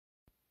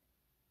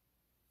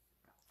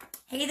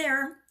Hey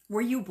there, were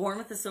you born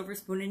with a silver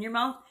spoon in your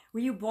mouth? Were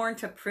you born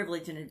to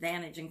privilege and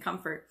advantage and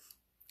comfort?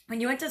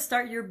 When you went to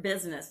start your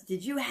business,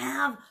 did you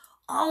have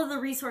all of the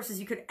resources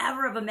you could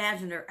ever have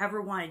imagined or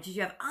ever wanted? Did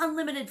you have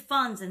unlimited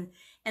funds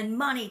and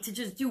money to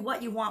just do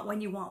what you want, when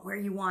you want, where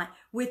you want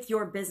with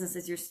your business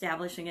as you're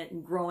establishing it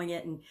and growing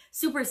it and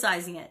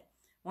supersizing it?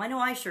 Well, I know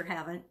I sure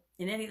haven't.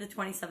 In any of the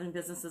 27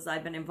 businesses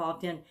I've been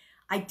involved in,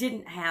 I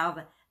didn't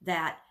have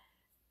that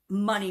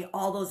money,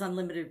 all those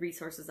unlimited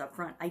resources up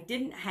front. I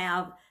didn't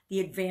have the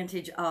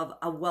advantage of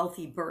a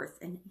wealthy birth.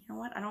 And you know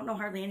what? I don't know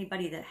hardly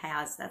anybody that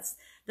has. That's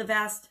the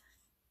vast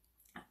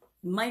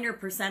minor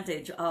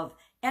percentage of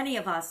any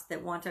of us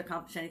that want to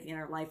accomplish anything in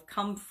our life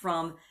come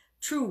from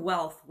true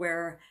wealth,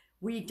 where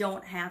we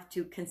don't have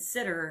to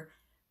consider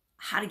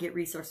how to get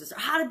resources or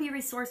how to be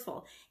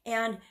resourceful.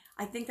 And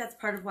I think that's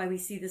part of why we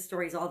see the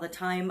stories all the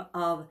time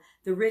of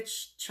the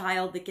rich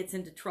child that gets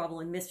into trouble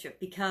and mischief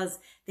because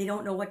they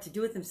don't know what to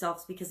do with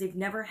themselves, because they've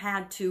never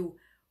had to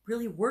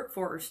really work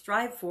for or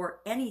strive for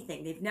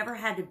anything. They've never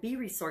had to be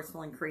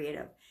resourceful and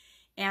creative.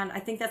 And I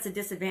think that's a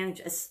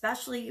disadvantage,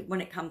 especially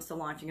when it comes to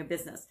launching a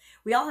business.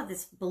 We all have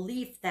this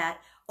belief that,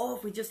 oh,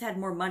 if we just had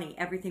more money,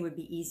 everything would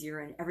be easier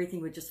and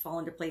everything would just fall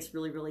into place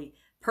really, really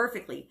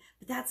perfectly.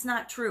 But that's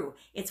not true.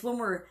 It's when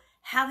we're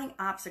having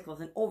obstacles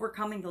and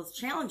overcoming those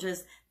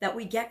challenges that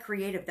we get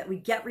creative, that we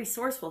get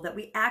resourceful, that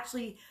we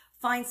actually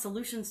find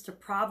solutions to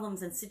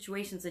problems and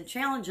situations and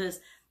challenges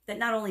that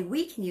not only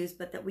we can use,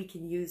 but that we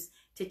can use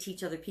to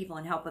teach other people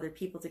and help other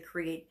people to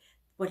create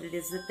what it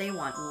is that they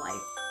want in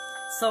life.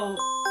 So,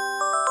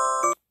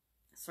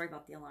 sorry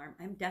about the alarm.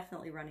 I'm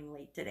definitely running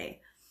late today.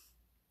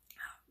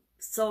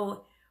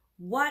 So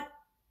what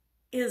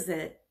is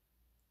it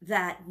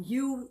that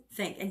you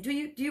think, and do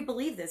you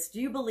believe this?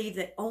 Do you believe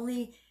that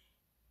only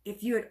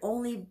if you had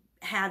only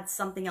had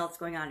something else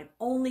going on, if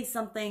only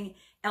something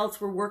else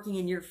were working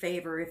in your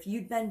favor, if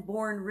you'd been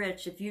born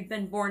rich, if you'd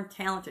been born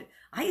talented?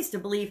 I used to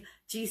believe,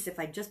 geez, if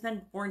I'd just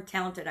been born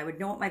talented, I would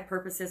know what my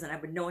purpose is and I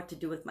would know what to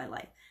do with my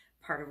life.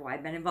 Part of why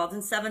I've been involved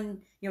in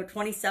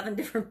 27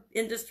 different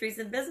industries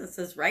and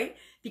businesses, right?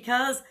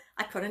 Because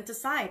I couldn't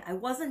decide. I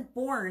wasn't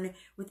born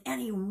with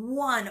any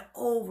one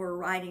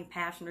overriding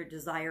passion or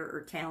desire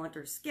or talent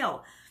or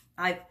skill.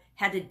 I've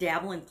had to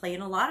dabble and play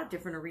in a lot of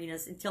different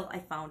arenas until I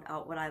found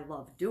out what I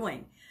love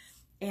doing.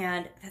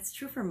 And that's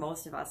true for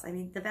most of us. I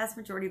mean, the vast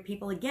majority of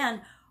people,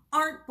 again,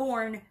 aren't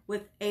born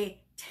with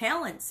a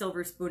talent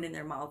silver spoon in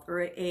their mouth or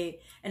an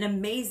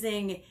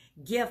amazing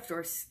gift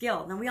or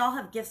skill. Now, we all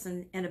have gifts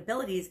and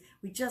abilities.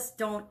 We just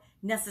don't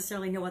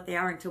necessarily know what they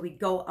are until we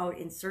go out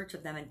in search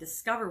of them and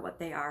discover what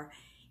they are,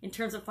 in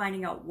terms of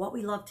finding out what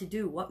we love to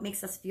do, what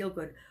makes us feel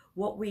good,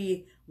 what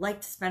we like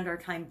to spend our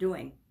time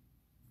doing.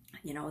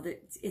 You know,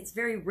 it's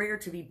very rare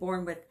to be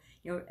born with,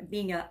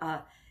 being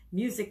a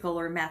musical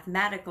or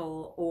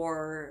mathematical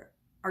or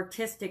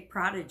artistic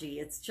prodigy.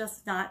 It's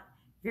just not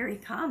very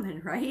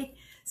common, right?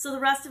 So the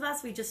rest of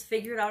us, we just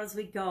figure it out as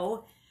we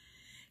go,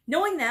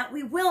 knowing that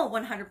we will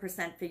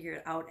 100% figure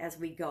it out as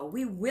we go.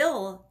 We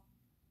will,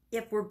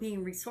 if we're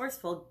being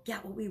resourceful,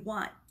 get what we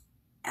want.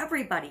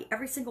 Everybody,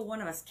 every single one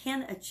of us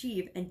can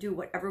achieve and do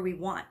whatever we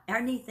want.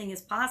 Anything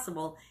is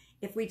possible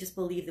if we just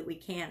believe that we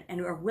can and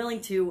are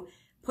willing to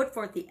put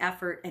forth the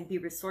effort and be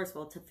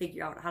resourceful to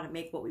figure out how to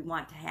make what we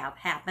want to have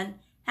happen.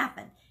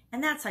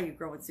 And that's how you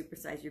grow and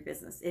supersize your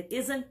business. It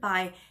isn't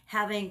by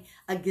having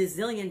a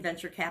gazillion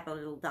venture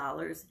capital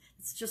dollars.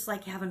 It's just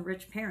like having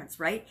rich parents,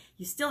 right?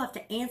 You still have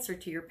to answer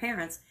to your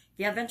parents. If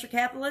you have venture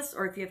capitalists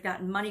or if you've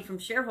gotten money from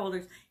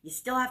shareholders, you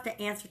still have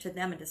to answer to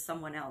them and to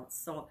someone else.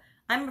 So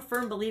I'm a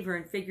firm believer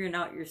in figuring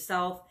out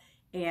yourself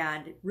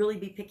and really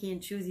be picky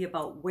and choosy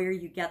about where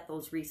you get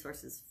those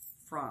resources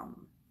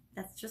from.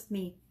 That's just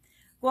me.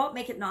 Go out,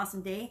 make it an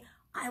awesome day.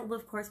 I will,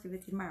 of course, be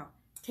with you tomorrow.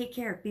 Take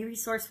care. Be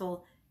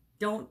resourceful.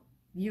 Don't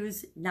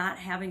use not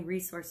having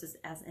resources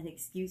as an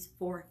excuse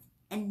for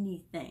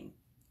anything.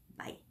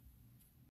 Bye.